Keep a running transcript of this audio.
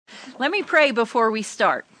Let me pray before we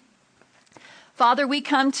start. Father, we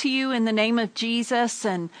come to you in the name of Jesus,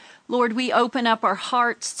 and Lord, we open up our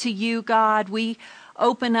hearts to you, God. We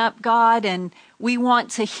open up, God, and we want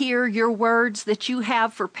to hear your words that you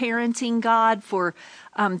have for parenting, God, for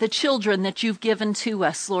the children that you've given to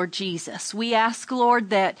us, Lord Jesus. We ask, Lord,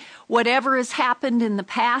 that whatever has happened in the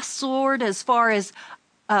past, Lord, as far as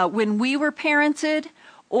when we were parented,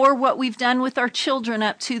 or what we've done with our children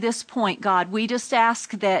up to this point, God. We just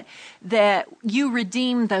ask that you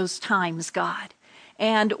redeem those times, God.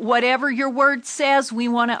 And whatever your word says, we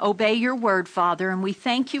want to obey your word, Father. And we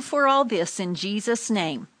thank you for all this in Jesus'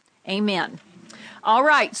 name. Amen. All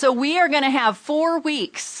right, so we are going to have 4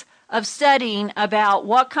 weeks of studying about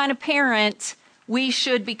what kind of parent we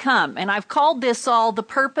should become. And I've called this all the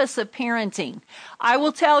purpose of parenting. I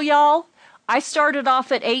will tell y'all, I started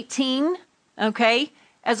off at 18, okay,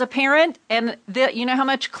 as a parent, and you know how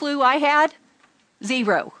much clue I had?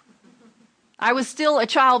 0. I was still a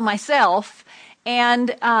child myself,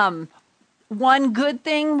 and one good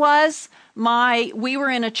thing was we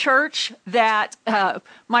were in a church that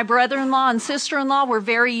my brother-in-law and sister-in-law were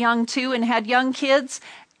very young too and had young kids,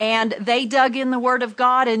 and they dug in the Word of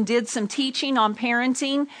God and did some teaching on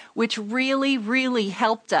parenting, which really, really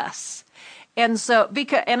helped us. And so,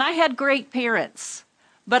 and I had great parents.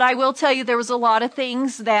 But I will tell you, there was a lot of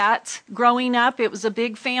things that growing up, it was a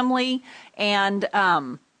big family, and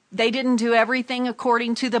they didn't do everything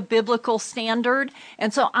according to the biblical standard.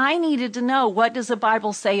 And so I needed to know, what does the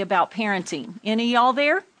Bible say about parenting? Any of y'all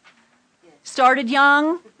there? Started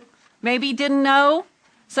young, maybe didn't know.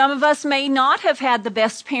 Some of us may not have had the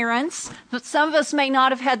best parents, but some of us may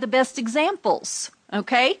not have had the best examples,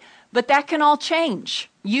 okay? But that can all change.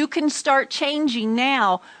 You can start changing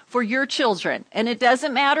now for your children. And it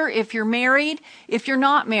doesn't matter if you're married, if you're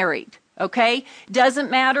not married, okay?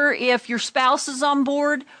 Doesn't matter if your spouse is on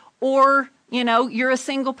board or, you're a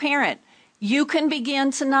single parent. You can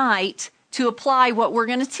begin tonight to apply what we're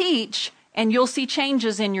going to teach, and you'll see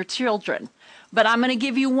changes in your children. But I'm going to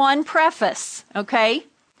give you one preface, okay?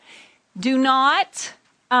 Do not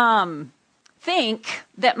think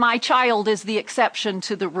that my child is the exception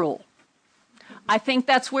to the rule. I think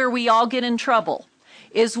that's where we all get in trouble,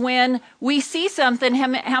 is when we see something.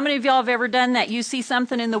 How many of y'all have ever done that? You see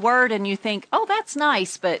something in the Word and you think, oh, that's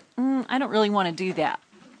nice, but I don't really want to do that.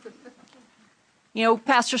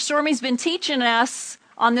 Pastor Stormy's been teaching us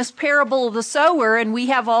on this parable of the sower, and we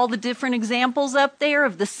have all the different examples up there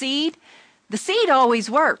of the seed. The seed always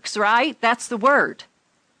works, right? That's the Word.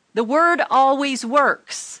 The Word always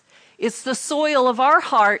works. It's the soil of our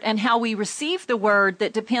heart and how we receive the Word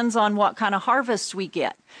that depends on what kind of harvest we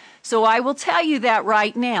get. So I will tell you that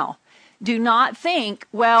right now. Do not think,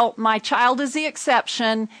 well, my child is the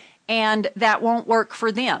exception and that won't work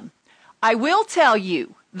for them. I will tell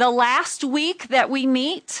you, the last week that we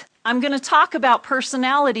meet, I'm going to talk about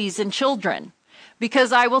personalities in children.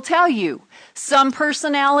 Because I will tell you, some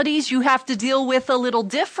personalities you have to deal with a little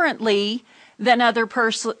differently than other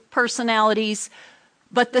personalities,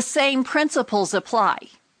 but the same principles apply.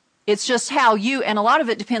 It's just how and a lot of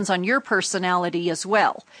it depends on your personality as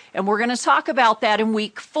well. And we're going to talk about that in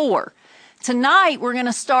week 4. Tonight, we're going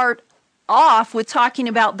to start off with talking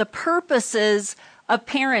about the purposes of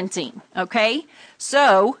parenting, okay?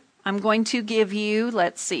 So, I'm going to give you,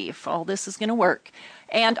 let's see if all this is going to work.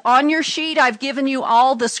 And on your sheet, I've given you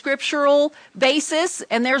all the scriptural basis,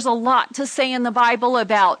 and there's a lot to say in the Bible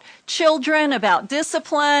about children, about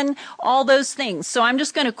discipline, all those things. So I'm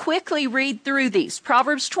just going to quickly read through these.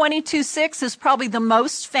 Proverbs 22:6 is probably the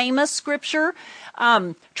most famous scripture.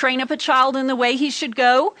 Train up a child in the way he should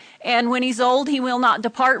go, and when he's old, he will not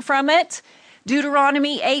depart from it.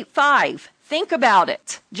 Deuteronomy 8:5. Think about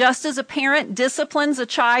it. Just as a parent disciplines a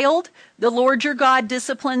child, the Lord your God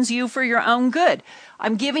disciplines you for your own good.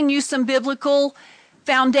 I'm giving you some biblical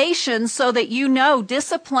foundations so that you know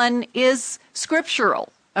discipline is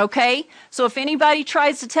scriptural, okay? So if anybody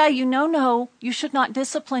tries to tell you, no, you should not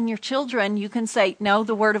discipline your children, you can say, no,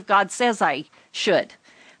 the Word of God says I should.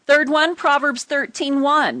 Third one, Proverbs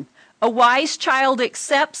 13:1. A wise child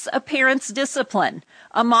accepts a parent's discipline.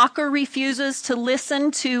 A mocker refuses to listen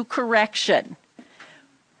to correction.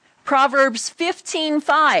 Proverbs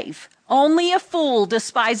 15:5. Only a fool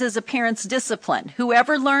despises a parent's discipline.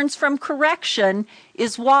 Whoever learns from correction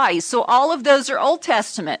is wise. So all of those are Old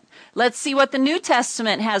Testament. Let's see what the New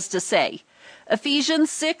Testament has to say. Ephesians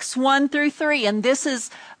 6:1-3. And this is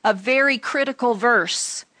a very critical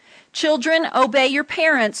verse. Children, obey your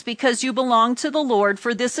parents because you belong to the Lord,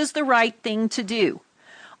 for this is the right thing to do.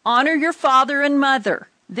 Honor your father and mother.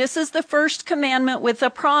 This is the first commandment with a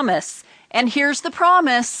promise. And here's the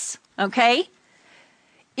promise, okay?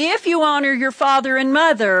 If you honor your father and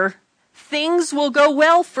mother, things will go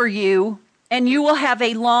well for you, and you will have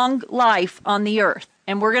a long life on the earth.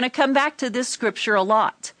 And we're going to come back to this scripture a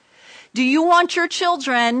lot. Do you want your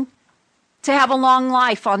children to have a long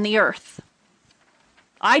life on the earth?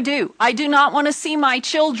 I do. I do not want to see my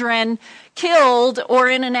children killed or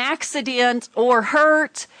in an accident or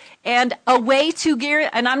hurt. And a way to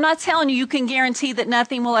guarantee, and I'm not telling you can guarantee that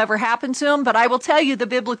nothing will ever happen to them, but I will tell you the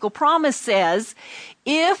biblical promise says,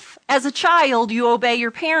 if as a child you obey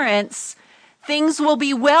your parents, things will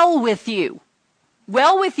be well with you.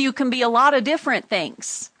 Well with you can be a lot of different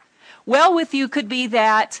things. Well with you could be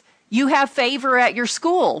that you have favor at your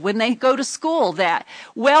school when they go to school. That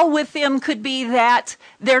well with them could be that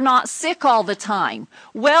they're not sick all the time.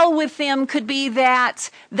 Well with them could be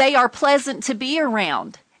that they are pleasant to be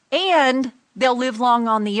around and they'll live long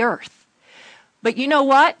on the earth. But you know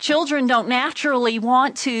what? Children don't naturally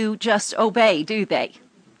want to just obey, do they?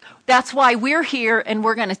 That's why we're here, and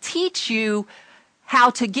we're going to teach you how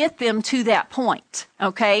to get them to that point,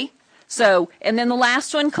 okay? So, and then the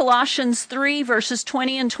last one, Colossians 3, verses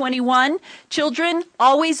 20 and 21. Children,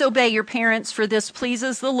 always obey your parents, for this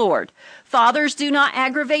pleases the Lord. Fathers, do not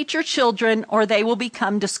aggravate your children, or they will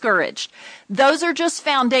become discouraged. Those are just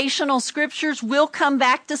foundational scriptures. We'll come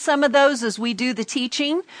back to some of those as we do the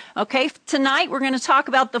teaching. Okay, tonight we're going to talk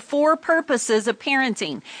about the 4 purposes of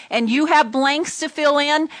parenting. And you have blanks to fill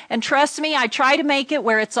in, and trust me, I try to make it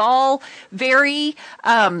where it's all very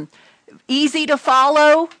easy to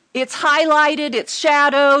follow. It's highlighted, it's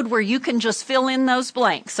shadowed, where you can just fill in those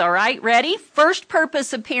blanks, all right? Ready? First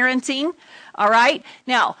purpose of parenting, all right?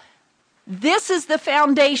 Now, this is the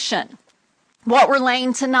foundation, what we're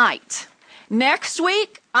laying tonight. Next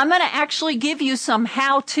week, I'm going to actually give you some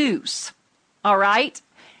how-tos, all right?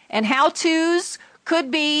 And how-tos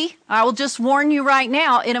could be, I will just warn you right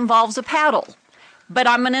now, it involves a paddle. But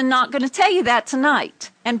I'm not going to tell you that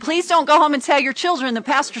tonight. And please don't go home and tell your children that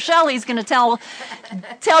Pastor Shelly is going to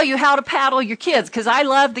tell you how to paddle your kids, because I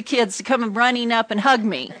love the kids to come running up and hug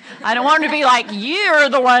me. I don't want them to be like, you're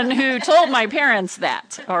the one who told my parents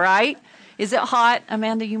that, all right? Is it hot?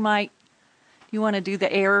 Amanda, you want to do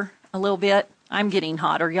the air a little bit? I'm getting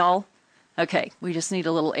hotter, y'all. Okay, we just need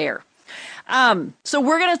a little air. So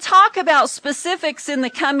we're going to talk about specifics in the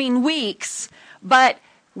coming weeks, but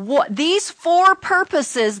these 4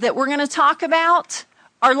 purposes that we're going to talk about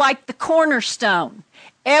are like the cornerstone.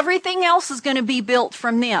 Everything else is going to be built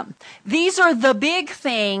from them. These are the big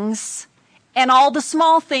things, and all the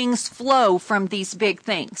small things flow from these big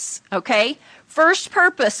things, okay? First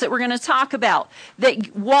purpose that we're going to talk about,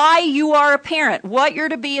 that why you are a parent, what you're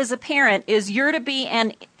to be as a parent, is you're to be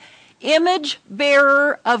an image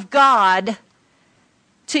bearer of God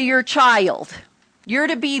to your child. You're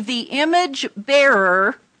to be the image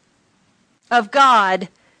bearer of God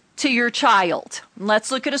to your child.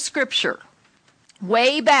 Let's look at a scripture.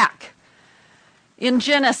 Way back in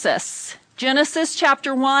Genesis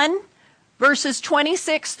chapter 1, verses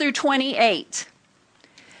 26 through 28.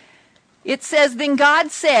 It says, "Then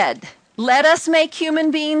God said, 'Let us make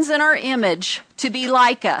human beings in our image to be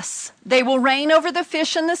like us. They will reign over the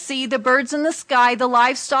fish in the sea, the birds in the sky, the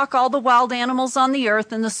livestock, all the wild animals on the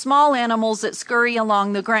earth, and the small animals that scurry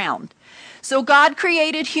along the ground.' So God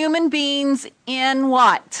created human beings in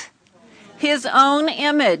what? His own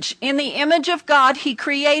image. In the image of God, he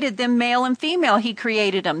created them, male and female, he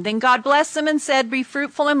created them. Then God blessed them and said, 'Be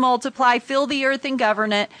fruitful and multiply, fill the earth and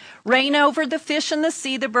govern it, reign over the fish in the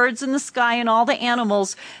sea, the birds in the sky, and all the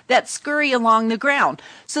animals that scurry along the ground.'"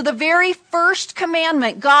 So the very first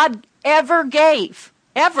commandment God ever gave,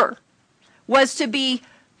 was to be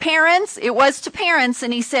parents. It was to parents,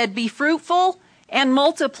 and he said, "Be fruitful and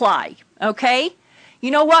multiply." Okay?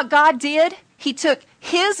 You know what God did? He took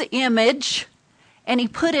his image and he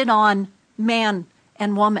put it on man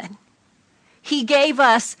and woman. He gave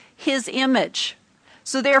us his image.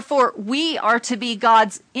 So therefore, we are to be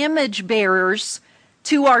God's image bearers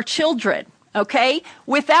to our children. Okay?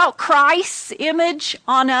 Without Christ's image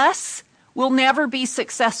on us, we'll never be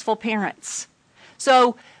successful parents.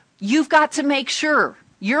 So you've got to make sure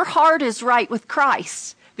your heart is right with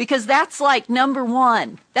Christ. Because that's like number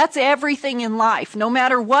one. That's everything in life. No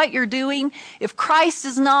matter what you're doing, if Christ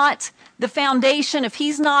is not the foundation, if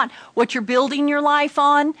he's not what you're building your life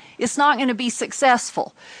on, it's not going to be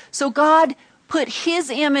successful. So God put his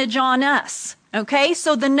image on us. Okay?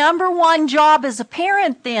 So the number one job as a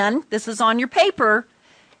parent then, this is on your paper,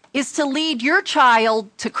 is to lead your child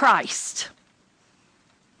to Christ.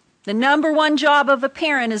 The number one job of a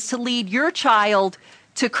parent is to lead your child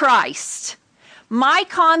to Christ. My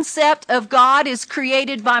concept of God is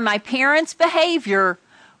created by my parents' behavior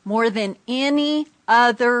more than any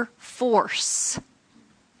other force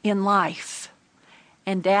in life.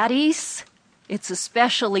 And daddies, it's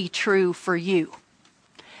especially true for you.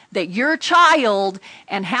 That your child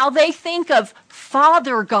and how they think of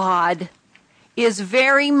Father God is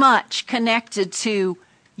very much connected to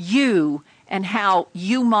you and how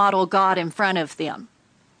you model God in front of them.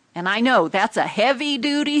 And I know that's a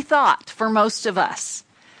heavy-duty thought for most of us.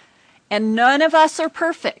 And none of us are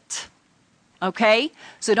perfect. Okay?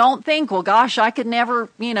 So don't think, well, gosh, I could never,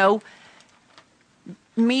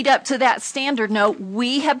 meet up to that standard. No,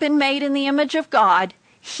 we have been made in the image of God.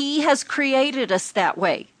 He has created us that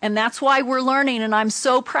way. And that's why we're learning. And I'm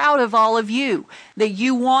so proud of all of you that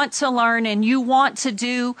you want to learn and you want to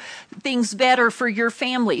do things better for your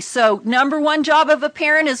family. So number one job of a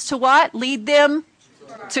parent is to what? Lead them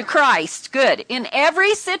to Christ. Good. In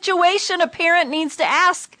every situation, a parent needs to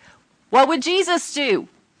ask, what would Jesus do?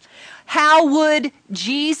 How would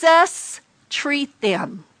Jesus treat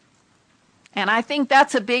them? And I think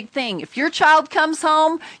that's a big thing. If your child comes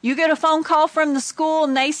home, you get a phone call from the school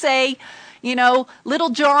and they say, little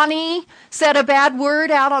Johnny said a bad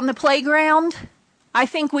word out on the playground. I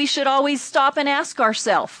think we should always stop and ask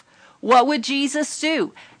ourselves, what would Jesus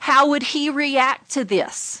do? How would he react to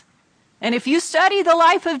this? And if you study the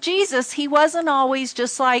life of Jesus, he wasn't always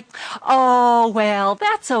just like, oh, well,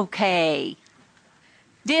 that's okay.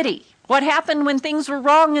 Did he? What happened when things were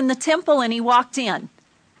wrong in the temple and he walked in?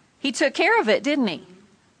 He took care of it, didn't he?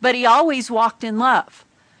 But he always walked in love.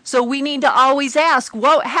 So we need to always ask,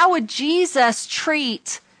 how would Jesus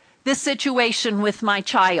treat this situation with my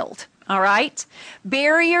child? All right?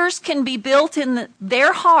 Barriers can be built in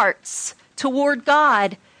their hearts toward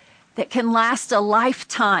God that can last a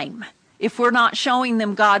lifetime if we're not showing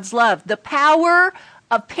them God's love. The power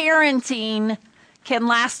of parenting can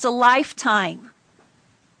last a lifetime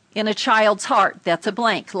in a child's heart. That's a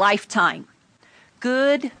blank, lifetime.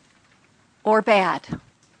 Good or bad.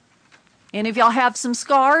 Any of y'all have some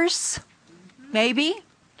scars? Maybe?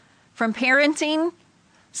 From parenting?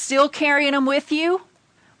 Still carrying them with you?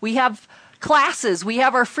 We have classes. We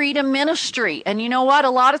have our freedom ministry. And you know what? A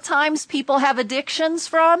lot of times people have addictions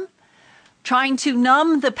from trying to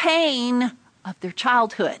numb the pain of their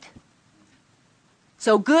childhood.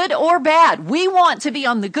 So good or bad, we want to be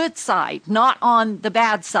on the good side, not on the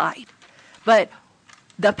bad side. But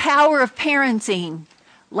the power of parenting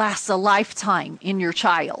lasts a lifetime in your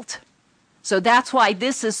child. So that's why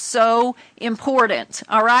this is so important.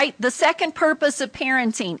 All right? The second purpose of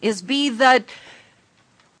parenting is be the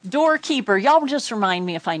doorkeeper. Y'all just remind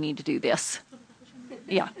me if I need to do this.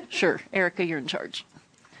 Yeah, sure. Erica, you're in charge.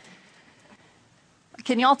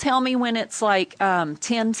 Can y'all tell me when it's like 10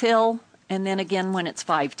 till and then again when it's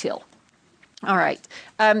 5 till? All right.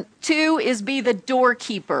 2 is be the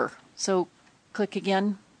doorkeeper. So click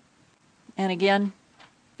again and again.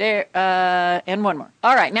 There, and one more.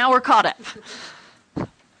 All right, now we're caught up.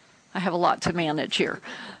 I have a lot to manage here.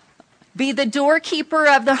 Be the doorkeeper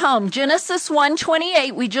of the home. Genesis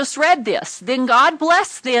 1:28, we just read this. Then God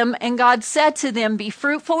blessed them, and God said to them, be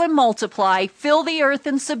fruitful and multiply, fill the earth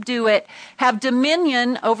and subdue it, have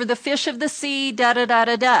dominion over the fish of the sea,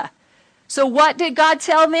 da-da-da-da-da. So what did God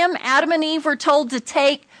tell them? Adam and Eve were told to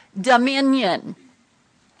take dominion.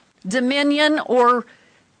 Dominion or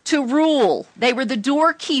to rule. They were the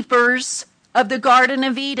doorkeepers of the Garden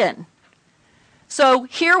of Eden. So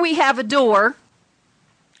here we have a door,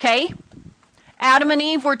 okay? Adam and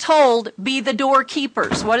Eve were told, be the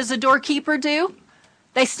doorkeepers. What does a doorkeeper do?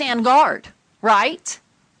 They stand guard, right?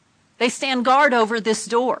 They stand guard over this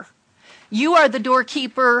door. You are the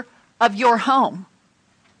doorkeeper of your home.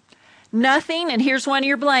 Nothing, and here's one of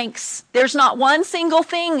your blanks, there's not one single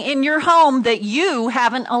thing in your home that you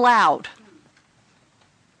haven't allowed.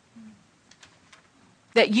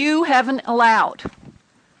 That you haven't allowed.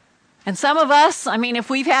 And some of us, if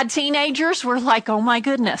we've had teenagers, we're like, oh my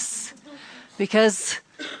goodness, because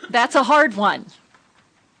that's a hard one.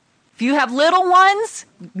 If you have little ones,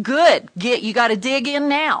 good. You got to dig in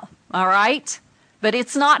now, all right? But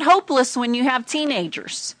it's not hopeless when you have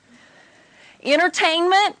teenagers.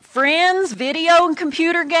 Entertainment, friends, video and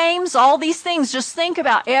computer games, all these things. Just think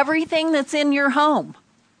about everything that's in your home.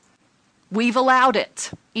 We've allowed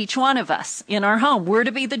it, each one of us, in our home. We're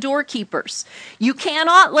to be the doorkeepers. You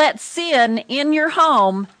cannot let sin in your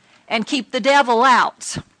home and keep the devil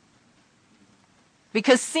out.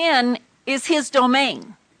 Because sin is his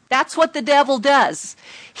domain. That's what the devil does.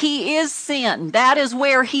 He is sin. That is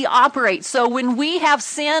where he operates. So when we have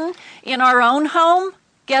sin in our own home,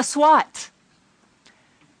 guess what?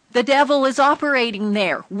 The devil is operating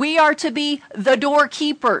there. We are to be the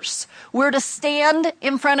doorkeepers. We're to stand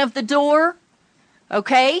in front of the door,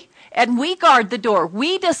 okay? And we guard the door.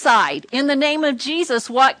 We decide in the name of Jesus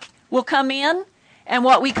what will come in and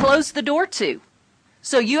what we close the door to.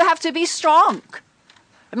 So you have to be strong.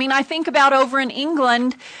 I mean, I think about over in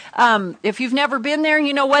England, if you've never been there,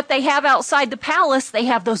 you know what they have outside the palace? They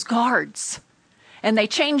have those guards. And they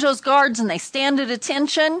change those guards and they stand at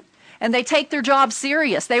attention and they take their job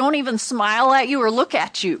serious. They won't even smile at you or look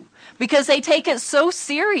at you because they take it so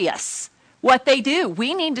serious what they do.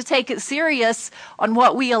 We need to take it serious on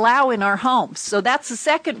what we allow in our homes. So that's the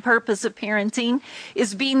second purpose of parenting,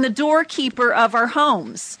 is being the doorkeeper of our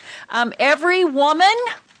homes. Every woman,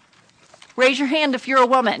 raise your hand if you're a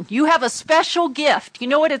woman. You have a special gift. You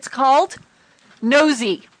know what it's called?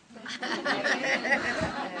 Nosy.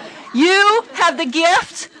 You have the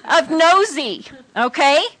gift of nosy,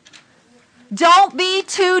 okay? Don't be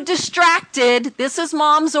too distracted. This is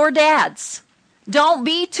moms or dads. Don't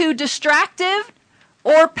be too distracted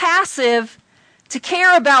or passive to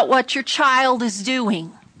care about what your child is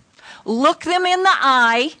doing. Look them in the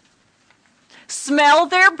eye. Smell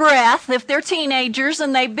their breath if they're teenagers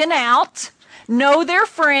and they've been out. Know their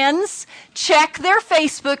friends. Check their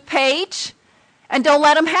Facebook page. And don't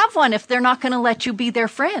let them have one if they're not going to let you be their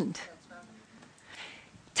friend.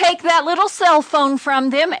 Take that little cell phone from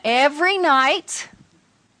them every night.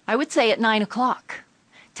 I would say at 9 o'clock.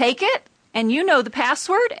 Take it, and you know the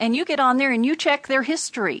password, and you get on there and you check their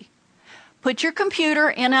history. Put your computer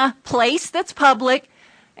in a place that's public,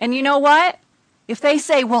 and you know what? If they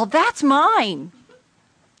say, well, that's mine,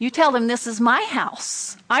 you tell them this is my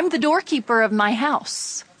house. I'm the doorkeeper of my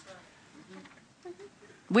house.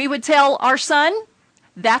 We would tell our son,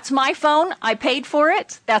 that's my phone. I paid for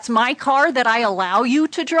it. That's my car that I allow you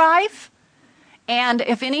to drive. And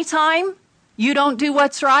if any time you don't do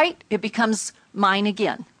what's right, it becomes mine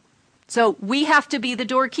again. So we have to be the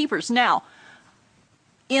doorkeepers. Now,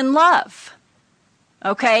 in love,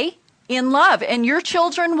 okay? In love. And your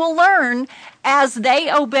children will learn as they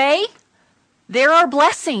obey, there are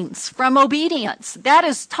blessings from obedience. That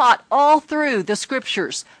is taught all through the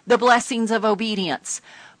scriptures, the blessings of obedience.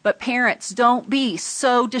 But parents, don't be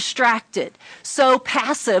so distracted, so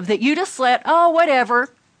passive that you just let, oh, whatever,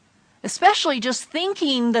 especially just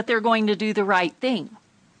thinking that they're going to do the right thing.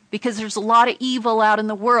 Because there's a lot of evil out in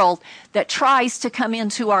the world that tries to come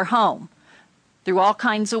into our home through all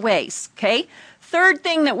kinds of ways, okay? Third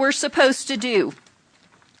thing that we're supposed to do,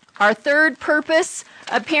 our third purpose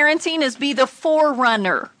of parenting is be the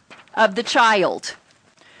forerunner of the child.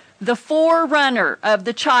 The forerunner of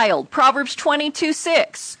the child. Proverbs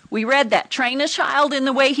 22:6. We read that. Train a child in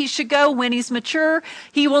the way he should go. When he's mature,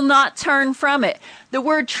 he will not turn from it. The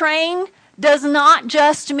word train does not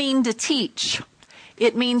just mean to teach.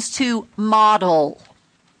 It means to model.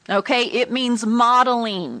 Okay? It means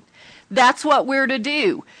modeling. That's what we're to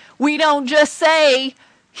do. We don't just say,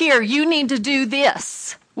 here, you need to do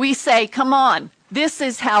this. We say, come on, this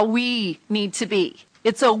is how we need to be.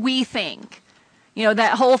 It's a we thing. You know,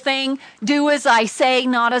 that whole thing, do as I say,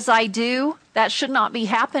 not as I do, that should not be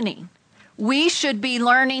happening. We should be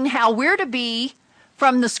learning how we're to be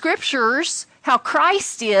from the scriptures, how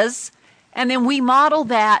Christ is, and then we model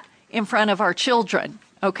that in front of our children,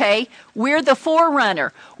 okay? We're the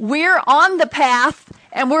forerunner. We're on the path,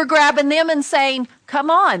 and we're grabbing them and saying, come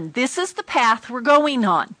on, this is the path we're going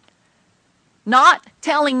on. Not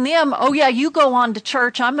telling them, oh yeah, you go on to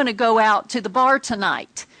church, I'm going to go out to the bar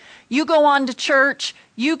tonight. You go on to church,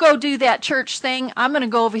 you go do that church thing, I'm going to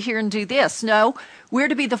go over here and do this. No, we're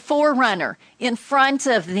to be the forerunner in front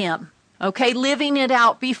of them, okay, living it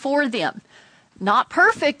out before them. Not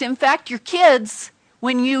perfect. In fact, your kids,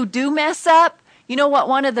 when you do mess up, you know what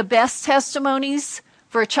one of the best testimonies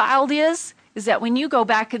for a child is that when you go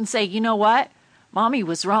back and say, you know what, Mommy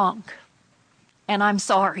was wrong, and I'm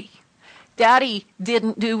sorry. Daddy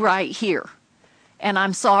didn't do right here. And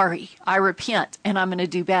I'm sorry, I repent, and I'm going to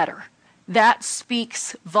do better. That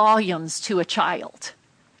speaks volumes to a child.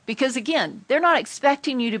 Because again, they're not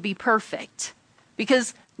expecting you to be perfect.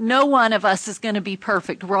 Because no one of us is going to be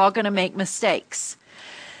perfect. We're all going to make mistakes.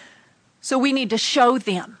 So we need to show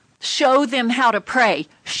them. Show them how to pray.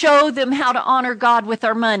 Show them how to honor God with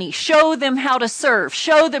our money. Show them how to serve.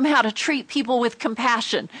 Show them how to treat people with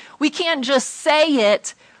compassion. We can't just say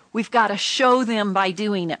it. We've got to show them by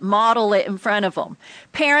doing it, model it in front of them.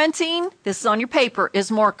 Parenting, this is on your paper,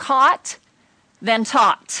 is more caught than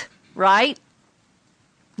taught, right?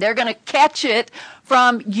 They're going to catch it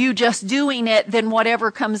from you just doing it than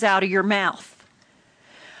whatever comes out of your mouth.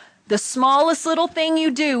 The smallest little thing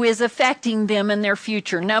you do is affecting them in their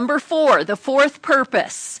future. Number 4, the fourth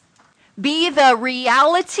purpose. Be the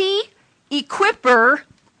reality equiper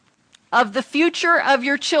of the future of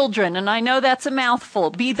your children. And I know that's a mouthful.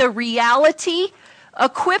 Be the reality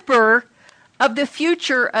equipper of the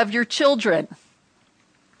future of your children.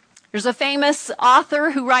 There's a famous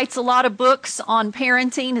author who writes a lot of books on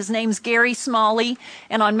parenting. His name's Gary Smalley,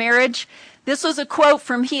 and on marriage. This was a quote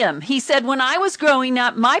from him. He said, "When I was growing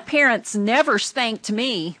up, my parents never spanked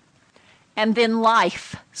me, and then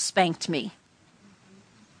life spanked me."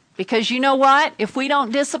 Because you know what? If we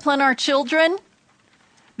don't discipline our children,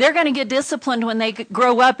 they're going to get disciplined when they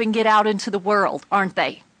grow up and get out into the world, aren't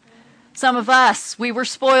they? Some of us, we were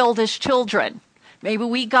spoiled as children. Maybe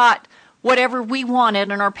we got whatever we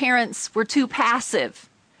wanted and our parents were too passive.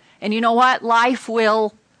 And you know what? Life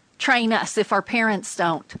will train us if our parents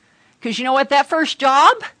don't. Because you know what? That first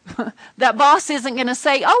job, that boss isn't going to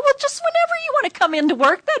say, "Oh, well, just whenever you want to come into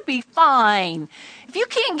work, that'd be fine. If you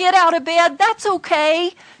can't get out of bed, that's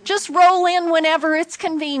okay. Just roll in whenever it's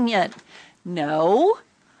convenient." No.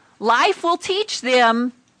 Life will teach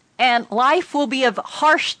them, and life will be a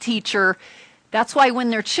harsh teacher. That's why when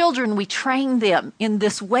they're children, we train them in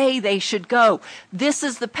this way they should go. This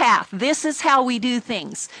is the path. This is how we do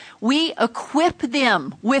things. We equip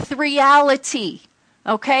them with reality.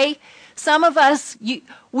 Okay? Some of us,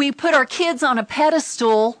 we put our kids on a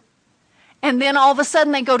pedestal, and then all of a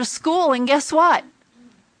sudden they go to school, and guess what?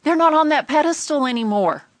 They're not on that pedestal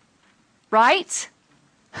anymore. Right?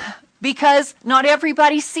 Because not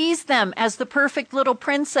everybody sees them as the perfect little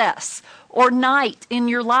princess or knight in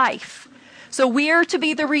your life. So we are to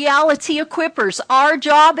be the reality equippers. Our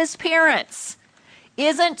job as parents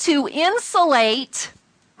isn't to insulate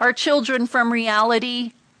our children from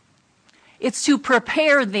reality. It's to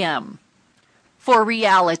prepare them for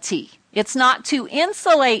reality. It's not to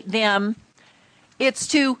insulate them. It's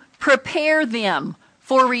to prepare them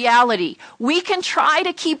for reality. We can try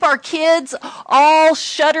to keep our kids all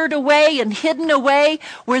shuttered away and hidden away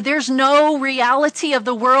where there's no reality of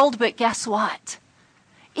the world, but guess what?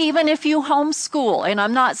 Even if you homeschool, and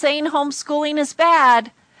I'm not saying homeschooling is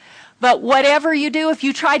bad, but whatever you do, if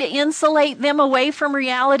you try to insulate them away from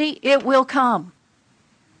reality, it will come.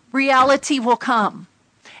 Reality will come.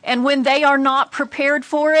 And when they are not prepared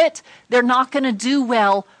for it, they're not going to do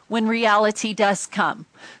well when reality does come.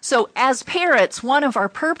 So as parents, one of our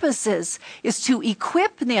purposes is to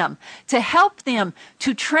equip them, to help them,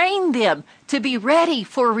 to train them, to be ready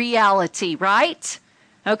for reality, right?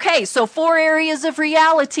 Okay, so 4 areas of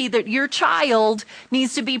reality that your child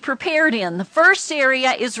needs to be prepared in. The first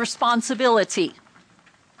area is responsibility.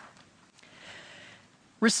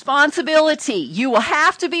 Responsibility. You will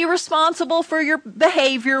have to be responsible for your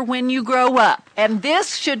behavior when you grow up. And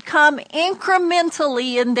this should come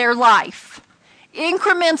incrementally in their life.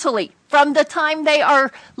 Incrementally. From the time they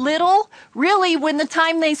are little, really when the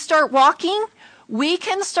time they start walking, we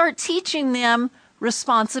can start teaching them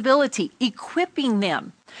responsibility, equipping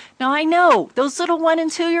them. Now I know those little 1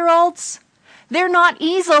 and 2-year-olds, they're not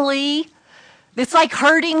easily, it's like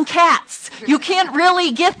herding cats. You can't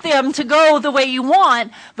really get them to go the way you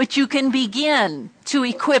want, but you can begin to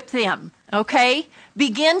equip them, okay?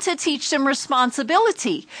 Begin to teach them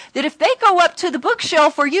responsibility. That if they go up to the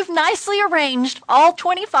bookshelf where you've nicely arranged all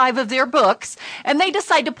 25 of their books and they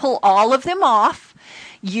decide to pull all of them off,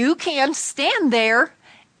 you can stand there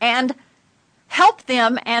and help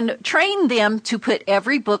them and train them to put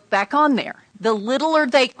every book back on there. The littler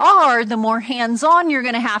they are, the more hands-on you're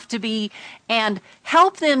going to have to be and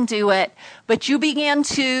help them do it. But you begin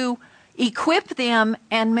to equip them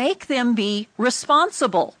and make them be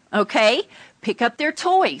responsible, okay? Pick up their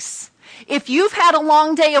toys. If you've had a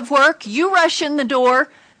long day of work, you rush in the door,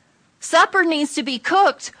 supper needs to be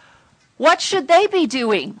cooked. What should they be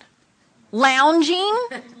doing? Lounging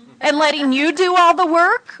and letting you do all the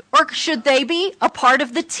work? Or should they be a part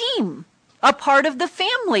of the team, a part of the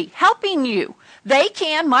family, helping you? They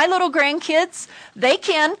can, my little grandkids, they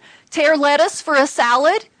can tear lettuce for a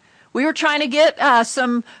salad. We were trying to get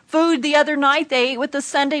some food the other night. They ate with us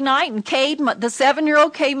Sunday night, and Cade, the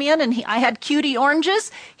 7-year-old, came in, and I had cutie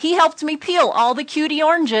oranges. He helped me peel all the cutie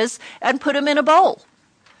oranges and put them in a bowl.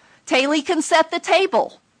 Taylor can set the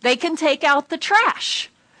table. They can take out the trash.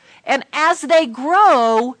 And as they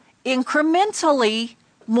grow, incrementally,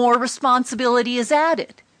 more responsibility is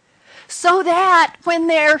added. So that when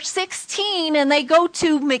they're 16 and they go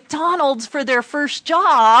to McDonald's for their first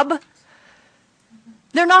job,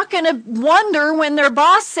 they're not going to wonder when their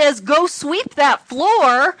boss says, "Go sweep that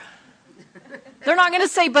floor." They're not going to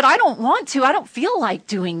say, "But I don't want to. I don't feel like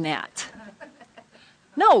doing that."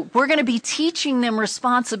 No, we're going to be teaching them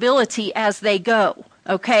responsibility as they go,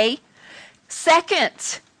 okay?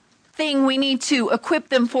 Second thing we need to equip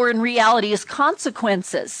them for in reality is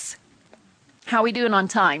consequences. How are we doing on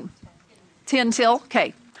time? 10 till?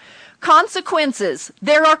 Okay. Consequences.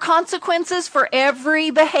 There are consequences for every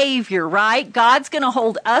behavior, right? God's going to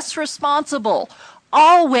hold us responsible.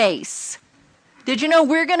 Always. Did you know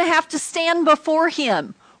we're going to have to stand before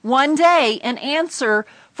Him one day and answer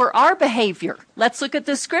for our behavior? Let's look at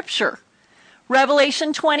the scripture.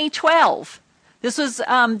 Revelation 20:12. This was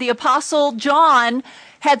the Apostle John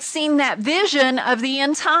had seen that vision of the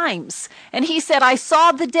end times. And he said, I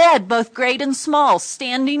saw the dead, both great and small,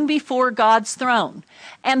 standing before God's throne.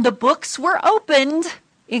 And the books were opened,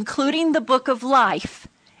 including the book of life.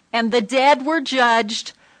 And the dead were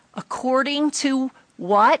judged according to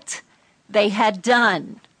what they had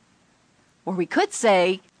done. Or we could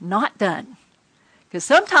say, not done. Because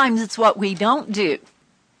sometimes it's what we don't do.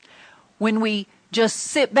 When we just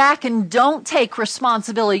sit back and don't take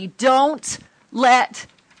responsibility, don't let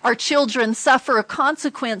our children suffer a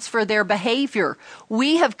consequence for their behavior.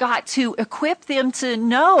 We have got to equip them to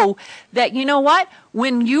know that, you know what?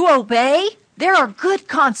 When you obey, there are good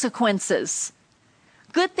consequences.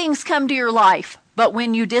 Good things come to your life. But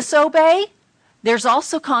when you disobey, there's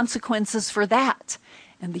also consequences for that.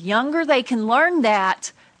 And the younger they can learn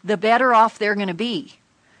that, the better off they're going to be.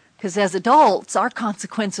 Because as adults, our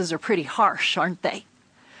consequences are pretty harsh, aren't they?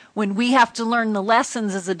 When we have to learn the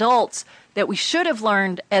lessons as adults that we should have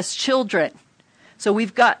learned as children. So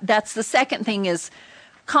that's the second thing, is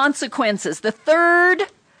consequences. The third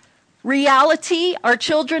reality our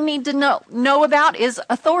children need to know about is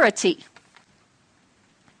authority.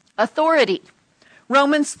 Authority.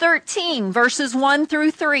 Romans 13, verses 1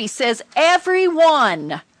 through 3 says,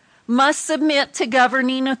 everyone must submit to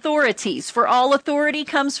governing authorities, for all authority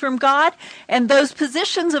comes from God, and those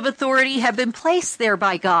positions of authority have been placed there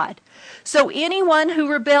by God. So anyone who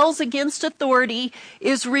rebels against authority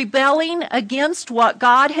is rebelling against what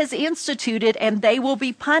God has instituted, and they will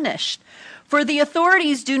be punished. For the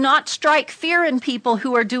authorities do not strike fear in people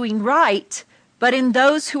who are doing right, but in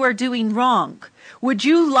those who are doing wrong. Would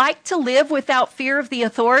you like to live without fear of the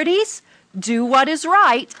authorities? Do what is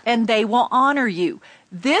right, and they will honor you.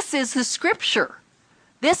 This is the scripture.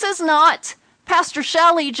 This is not Pastor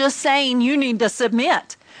Shelly just saying you need to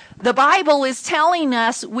submit. The Bible is telling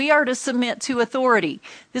us we are to submit to authority.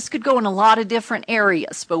 This could go in a lot of different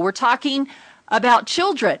areas, but we're talking about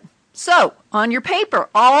children. So, on your paper,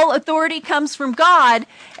 all authority comes from God,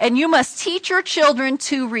 and you must teach your children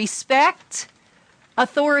to respect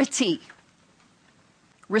authority.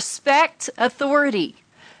 Respect authority.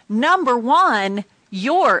 Number one,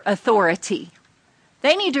 your authority.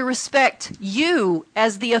 They need to respect you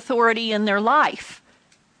as the authority in their life.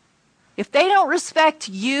 If they don't respect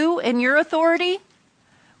you and your authority,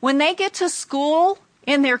 when they get to school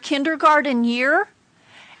in their kindergarten year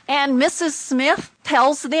and Mrs. Smith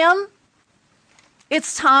tells them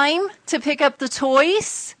it's time to pick up the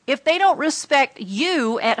toys, if they don't respect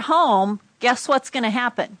you at home, guess what's going to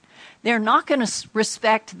happen? They're not going to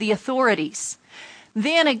respect the authorities.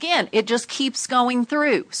 Then again, it just keeps going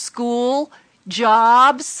through school,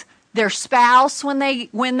 jobs, their spouse when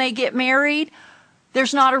they get married.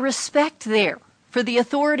 There's not a respect there for the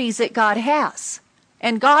authorities that God has.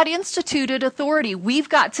 And God instituted authority. We've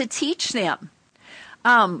got to teach them.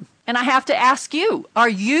 And I have to ask you, are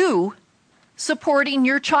you supporting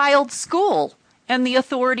your child's school and the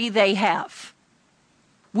authority they have?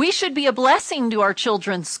 We should be a blessing to our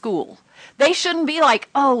children's school. They shouldn't be like,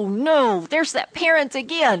 oh no, there's that parent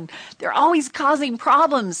again. They're always causing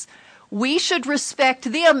problems. We should respect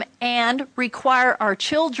them and require our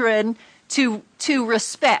children to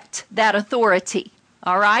respect that authority.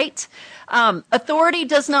 All right? Authority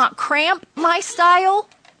does not cramp my style.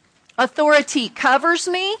 Authority covers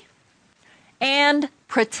me and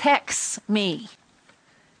protects me.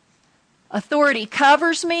 Authority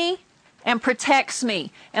covers me and protects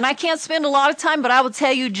me. And I can't spend a lot of time, but I will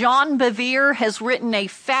tell you, John Bevere has written a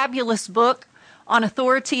fabulous book on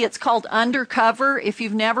authority. It's called Undercover. If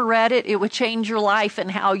you've never read it, it would change your life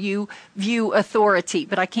and how you view authority.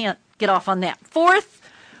 But I can't get off on that. Fourth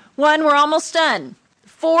one, we're almost done.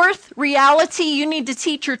 Fourth reality you need to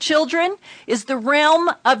teach your children is the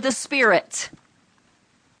realm of the Spirit.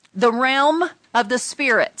 The realm of the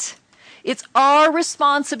Spirit. It's our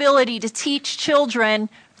responsibility to teach children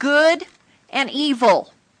good and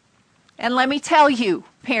evil. And let me tell you,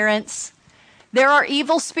 parents, there are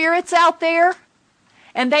evil spirits out there,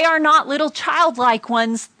 and they are not little childlike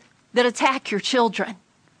ones that attack your children.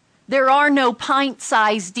 There are no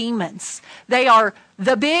pint-sized demons. They are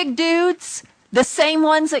the big dudes, the same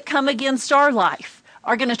ones that come against our life,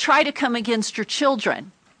 are going to try to come against your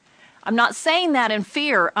children. I'm not saying that in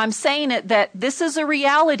fear. I'm saying it that this is a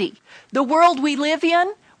reality. The world we live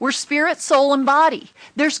in, We're spirit, soul, and body.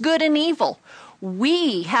 There's good and evil.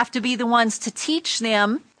 We have to be the ones to teach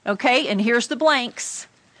them, okay? And here's the blanks.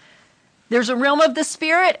 There's a realm of the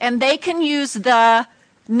spirit, and they can use the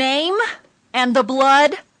name and the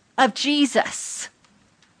blood of Jesus.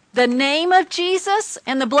 The name of Jesus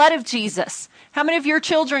and the blood of Jesus. How many of your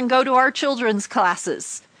children go to our children's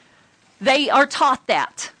classes? They are taught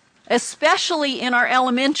that, especially in our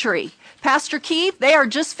elementary. Pastor Keith, they are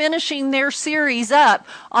just finishing their series up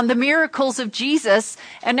on the miracles of Jesus,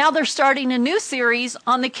 and now they're starting a new series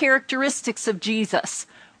on the characteristics of Jesus.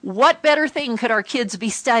 What better thing could our kids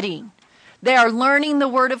be studying? They are learning the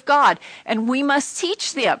Word of God, and we must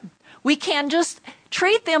teach them. We can't just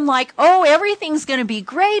treat them like, oh, everything's going to be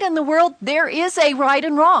great in the world. There is a right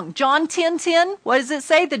and wrong. John 10:10, what does it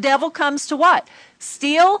say? The devil comes to what?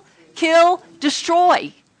 Steal, kill,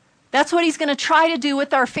 destroy. That's what he's going to try to do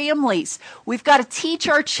with our families. We've got to teach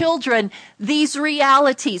our children these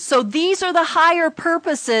realities. So these are the higher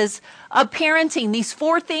purposes of parenting, these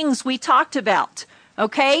 4 things we talked about,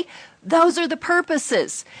 okay? Those are the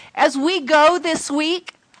purposes. As we go this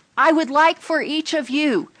week, I would like for each of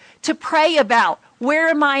you to pray about, where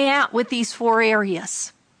am I at with these 4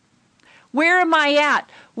 areas? Where am I at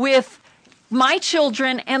with my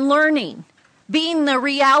children and learning? Being the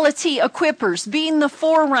reality equippers, being the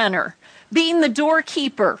forerunner, being the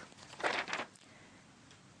doorkeeper,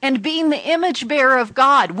 and being the image bearer of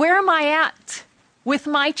God. Where am I at with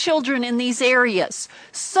my children in these areas?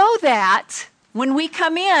 So that when we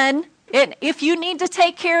come in, and if you need to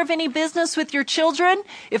take care of any business with your children,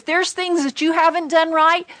 if there's things that you haven't done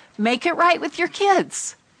right, make it right with your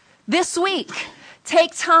kids. This week,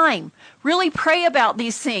 take time. Really pray about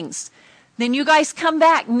these things. Then you guys come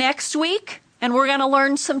back next week, and we're going to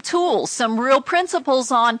learn some tools, some real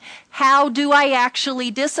principles on how do I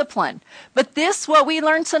actually discipline. But this, what we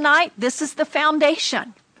learned tonight, this is the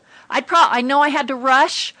foundation. I know I had to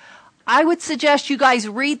rush. I would suggest you guys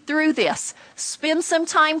read through this. Spend some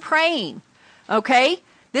time praying, okay?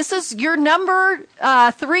 This is your number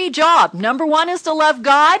 3 job. Number 1 is to love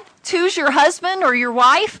God. 2 is your husband or your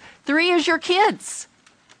wife. 3 is your kids.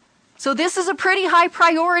 So this is a pretty high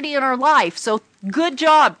priority in our life. So good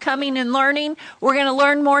job coming and learning. We're going to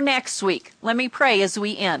learn more next week. Let me pray as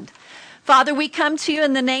we end. Father, we come to you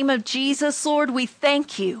in the name of Jesus, Lord. We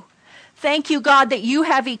thank you. Thank you, God, that you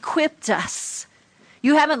have equipped us.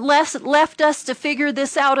 You haven't left us to figure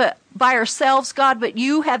this out by ourselves, God, but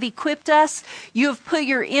you have equipped us. You have put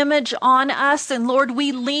your image on us. And Lord,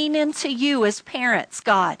 we lean into you as parents,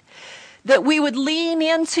 God. That we would lean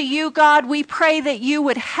into you, God. We pray that you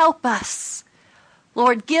would help us.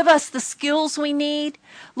 Lord, give us the skills we need.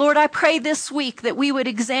 Lord, I pray this week that we would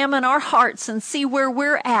examine our hearts and see where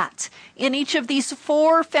we're at in each of these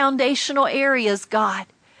 4 foundational areas, God.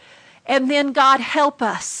 And then, God, help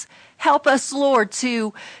us. Help us, Lord,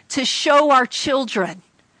 to show our children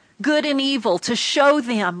good and evil, to show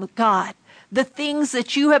them, God, the things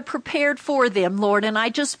that you have prepared for them, Lord. And I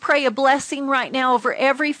just pray a blessing right now over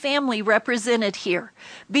every family represented here.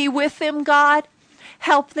 Be with them, God.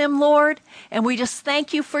 Help them, Lord. And we just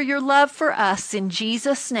thank you for your love for us in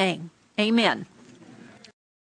Jesus' name. Amen.